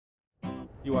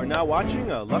You are now watching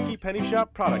a Lucky Penny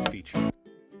Shop product feature.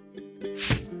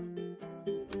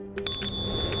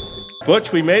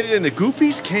 Butch, we made it into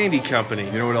Goofy's Candy Company.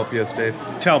 You know what, LPS-Dave?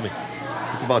 Tell me.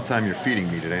 It's about time you're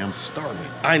feeding me today. I'm starving.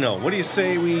 I know. What do you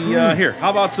say we, here, how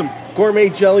about some gourmet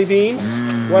jelly beans?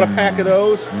 Want a pack of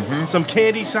those? Some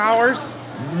candy sours?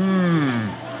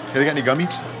 Hey, they got any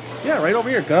gummies? Yeah, right over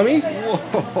here. Gummies?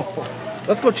 Whoa.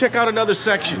 Let's go check out another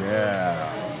section. Yeah.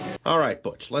 All right,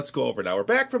 Butch, let's go over now. We're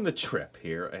back from the trip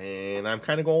here, and I'm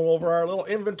kind of going over our little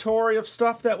inventory of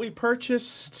stuff that we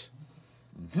purchased.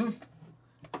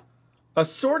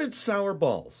 Assorted sour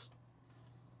balls.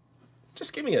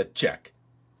 Just give me a check.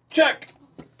 Check!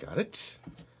 Got it.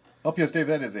 LPS-Dave,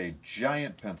 that is a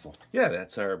giant pencil. Yeah,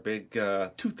 that's our big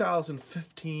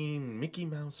 2015 Mickey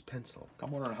Mouse pencil. I'm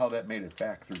wondering how that made it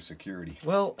back through security.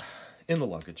 Well, in the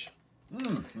luggage.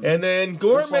 And then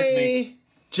gourmet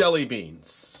jelly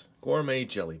beans. Gourmet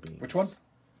jelly beans. Which one?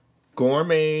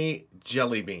 Gourmet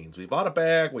jelly beans. We bought a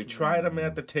bag. We tried them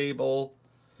at the table.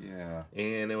 Yeah.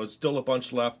 And there was still a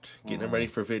bunch left. Getting them ready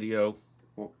for video.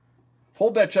 Well,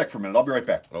 hold that check for a minute. I'll be right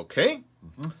back. Okay.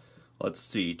 Let's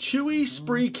see. Chewy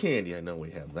Spree Candy. I know we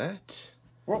have that.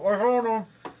 Well, I found him.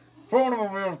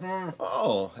 Found him.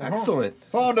 Oh, excellent.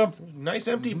 Found him. Nice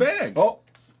empty bag. Oh.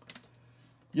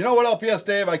 You know what,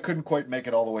 LPS-Dave? I couldn't quite make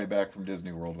it all the way back from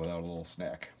Disney World without a little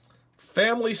snack.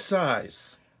 Family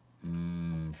size.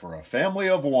 For a family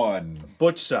of one.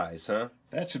 Butch size, huh?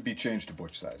 That should be changed to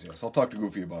Butch size, yes. I'll talk to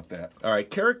Goofy about that. All right,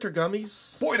 character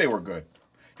gummies. Boy, they were good.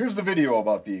 Here's the video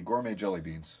about the gourmet jelly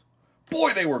beans.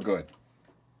 Boy, they were good.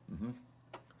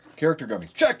 Character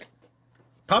gummies. Check.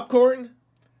 Popcorn.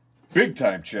 Big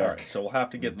time check. All right, so we'll have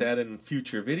to get that in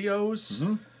future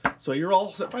videos. So you're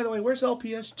all set. By the way, where's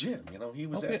LPS Jim? You know, he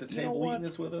was at the table eating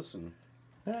this with us. And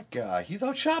That guy, he's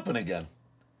out shopping again.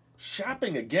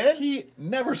 shopping again? He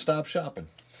never stops shopping.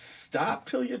 Stop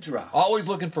till you drop. Always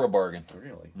looking for a bargain.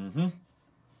 Really?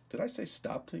 Did I say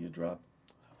stop till you drop?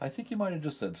 I think you might have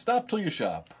just said stop till you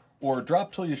shop. Or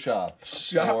drop till you shop.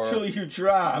 Shop till you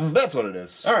drop. That's what it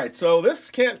is. All right, so this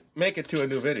can't make it to a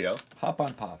new video, Hop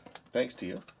on pop. thanks to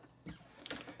you.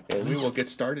 And we will get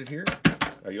started here.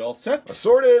 Are you all set?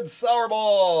 Assorted sour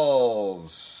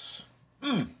balls.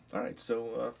 All right,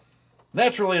 so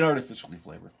Naturally and artificially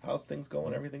flavored. how's things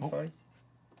going? Everything fine?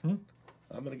 I'm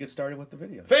going to get started with the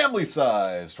video. Family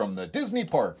size from the Disney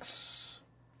parks.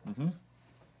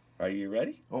 Are you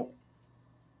ready? Oh,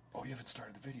 you haven't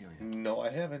started the video yet. No, I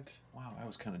haven't. Wow, I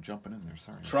was kind of jumping in there.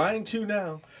 Sorry. Trying to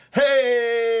now.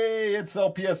 Hey, it's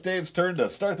LPS Dave's turn to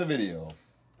start the video.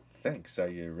 Thanks. Are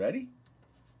you ready?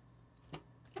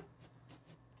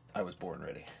 I was born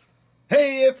ready.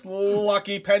 Hey, it's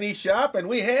Lucky Penny Shop, and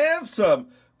we have some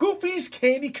Goofy's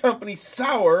Candy Company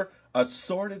sour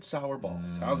assorted sour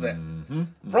balls. How's that?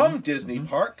 From Disney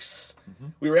parks.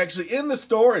 We were actually in the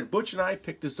store, and Butch and I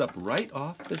picked this up right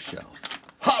off the shelf.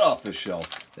 Hot off the shelf.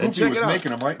 And Goofy check was it out.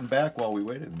 making them right and back while we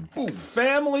waited. And boom.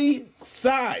 Family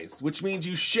size, which means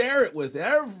you share it with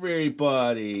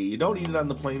everybody. You don't eat it on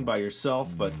the plane by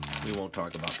yourself, but we won't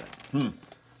talk about that.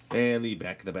 And the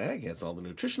back of the bag has all the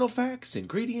nutritional facts,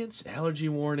 ingredients, allergy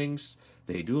warnings.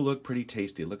 They do look pretty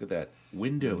tasty. Look at that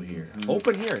window here.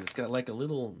 Open here, and it's got like a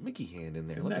little Mickey hand in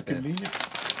there. Isn't Look that at convenient?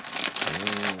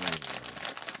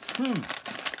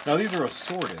 Now these are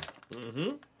assorted.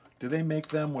 that. Do they make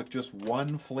them with just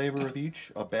one flavor of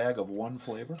each? A bag of one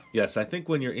flavor? Yes, I think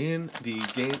when you're in the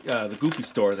Goofy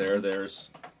store there's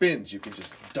bins. You can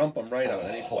just dump them right on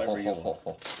any flavor you want.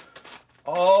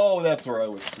 Oh, that's where I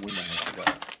was swimming. I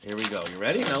forgot. Here we go. You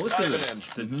ready? Now listen to Dive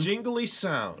this. in. The jingly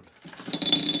sound.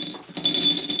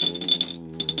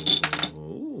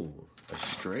 Ooh, a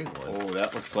stray one. Oh,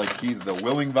 that looks like he's the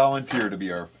willing volunteer to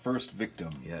be our first victim.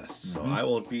 Yes, so I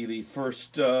will be the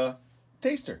first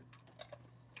taster.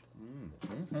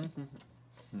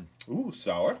 Ooh,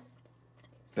 sour.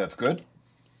 That's good.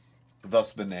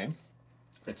 Thus the name.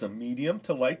 It's a medium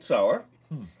to light sour.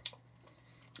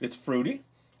 It's fruity,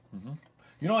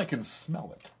 You know, I can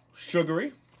smell it.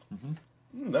 sugary.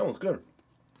 That one's good.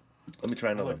 Let me try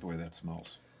I another like the one. way that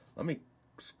smells. Let me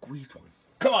squeeze one.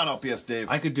 Come on, LPS Dave.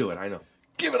 I could do it, I know.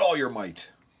 Give it all your might.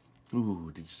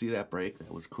 Ooh, did you see that break?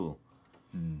 That was cool.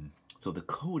 So the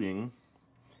coating,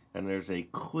 and there's a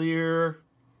clear,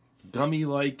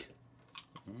 gummy-like.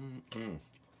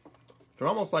 They're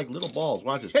almost like little balls.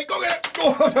 Watch this. Hey, go get it!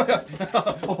 Oh,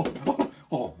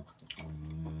 oh, oh.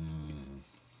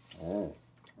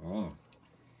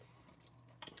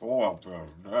 Oh,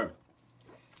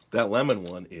 That lemon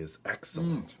one is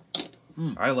excellent.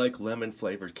 I like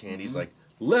lemon-flavored candies, like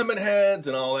lemon heads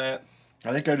and all that.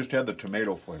 I think I just had the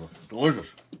tomato flavor.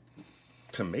 Delicious.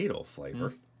 Tomato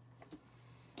flavor.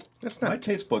 That's not My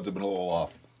taste buds have been a little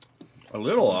off. a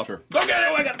little off. Sure. Go get it!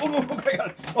 Oh, I got it! Oh, I got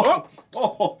it! Oh,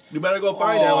 Oh, you better go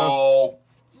find that one. oh,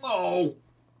 no.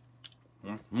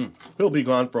 He'll be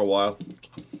gone for a while.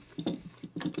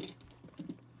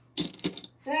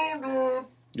 Found it.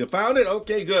 You found it?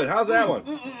 Okay, good. How's that one?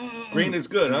 Green is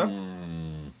good, huh?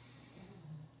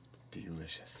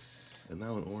 Delicious. And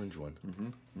now an orange one.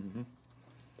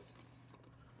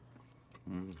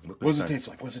 What does it taste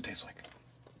like? What does it taste like?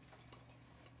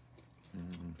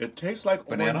 It tastes like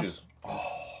Banana? oranges.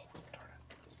 Oh, darn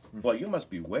it. Well, you must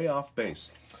be way off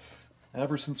base.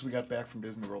 Ever since we got back from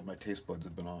Disney World, my taste buds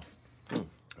have been off.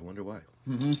 I wonder why.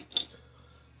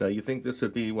 Now, you think this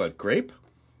would be, what, grape?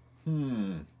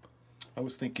 I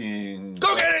was thinking...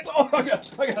 Go get it! Oh, I got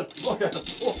it! I got it! I got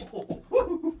it!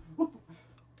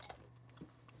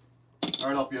 All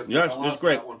right, LPS. Yes, it's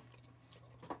great. That one.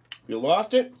 You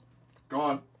lost it?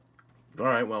 Gone. All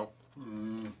right, well.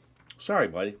 Sorry,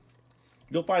 buddy.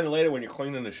 You'll find it later when you're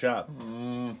cleaning the shop.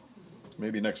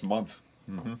 Maybe next month.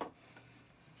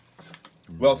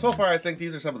 Well, so far, I think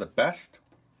these are some of the best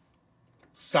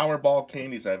sour ball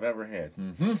candies I've ever had.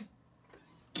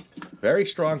 Very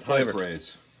strong High flavor.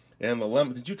 praise. And the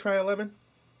lemon. Did you try a lemon?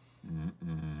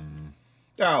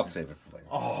 I'll save it for later.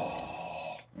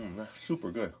 Oh. That's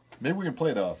super good. Maybe we can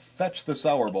play the Fetch the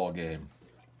Sour Ball game.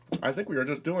 I think we were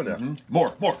just doing that.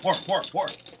 More.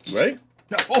 Ready?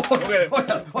 Yeah. Oh, Go get it. I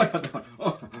got it.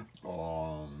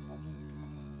 Oh,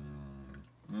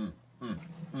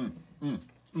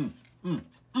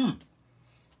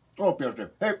 LPS Dave.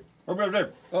 Hey, LPS Dave.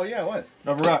 Oh, yeah, what?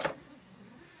 I forgot.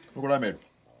 Look what I made.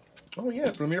 Oh,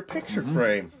 yeah, from your picture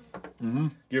frame.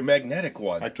 Your magnetic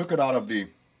one. I took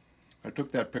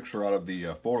that picture out of the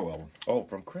photo album. Oh,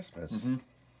 from Christmas. And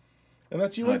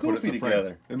that's you And I and put it Goofy in the frame.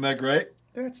 together. Isn't that great?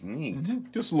 That's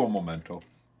neat. Just a little memento.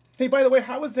 Hey, by the way,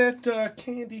 how was that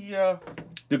candy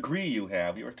degree you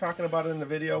have? You were talking about it in the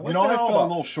video. What's I that all fell a about?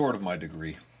 little short of my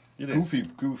degree. You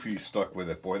did. Goofy stuck with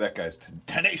it. Boy, that guy's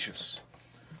tenacious.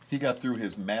 He got through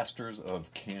his Masters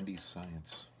of Candy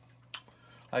Science.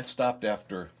 I stopped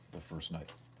after the first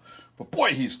night. But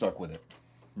boy, he stuck with it.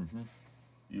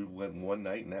 You went one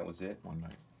night and that was it? One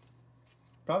night.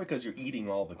 Probably because you're eating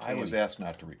all the candy. I was asked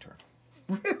not to return.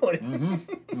 Really?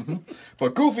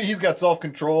 But Goofy, he's got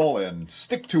self-control and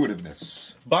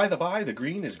stick-to-itiveness. By the by, the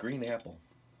green is green apple.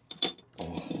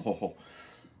 Oh.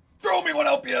 Throw me one,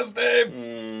 LPS Dave!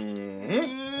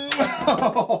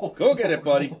 Go get it,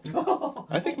 buddy.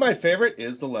 I think my favorite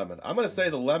is the lemon. I'm going to say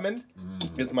the lemon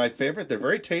is my favorite. They're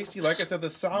very tasty. Like I said, the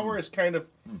sour is kind of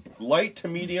light to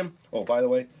medium. Oh, by the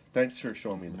way, thanks for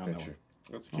showing me the picture.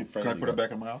 That's a cute friend. Can I put it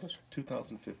back in my office?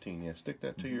 2015, yeah. Stick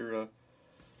that to your,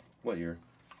 your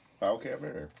file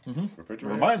cabinet or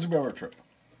refrigerator? Reminds me of our trip.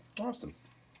 Awesome.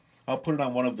 I'll put it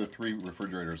on one of the 3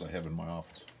 refrigerators I have in my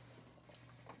office.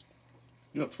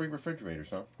 You have 3 refrigerators,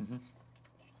 huh?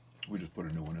 We just put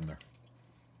a new one in there.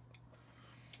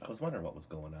 I was wondering what was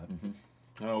going on.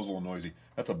 That was a little noisy.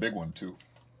 That's a big one, too.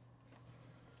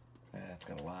 It's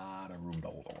got a lot of room to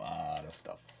hold a lot of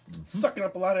stuff. Sucking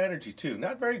up a lot of energy, too.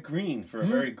 Not very green for a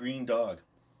very green dog.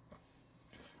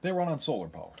 They run on solar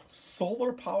power.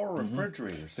 Solar power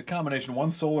refrigerators. It's a combination.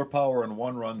 One solar power and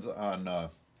one runs on...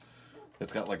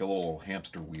 it's got like a little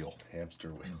hamster wheel. Hamster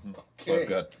wheel. So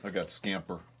Okay. I've got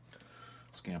Scamper.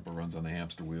 Scamper runs on the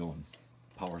hamster wheel and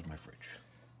powers my fridge.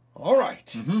 All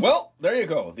right. Well, there you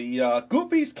go. The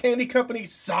Goofy's Candy Company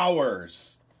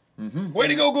Sours. Way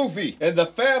to go, Goofy! And the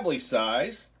family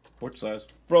size Which size?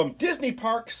 from Disney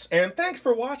Parks. And thanks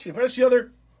for watching. For the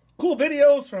other cool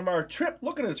videos from our trip,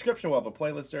 look in the description. We'll have a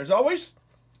playlist there. As always,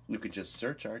 you could just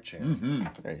search our channel.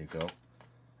 There you go.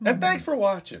 And thanks for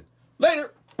watching.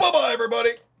 Later. Bye-bye,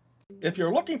 everybody! If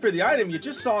you're looking for the item you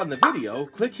just saw in the video,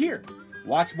 click here.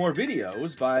 Watch more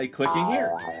videos by clicking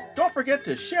here. Don't forget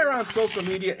to share on social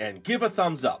media and give a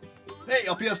thumbs up. Hey,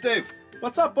 LPS Dave.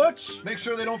 What's up, Butch? Make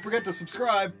sure they don't forget to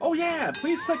subscribe. Oh yeah,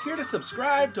 please click here to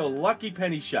subscribe to Lucky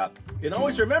Penny Shop. And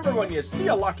always remember, when you see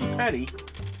a Lucky Penny,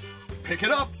 Pick it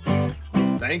up.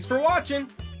 thanks for watching.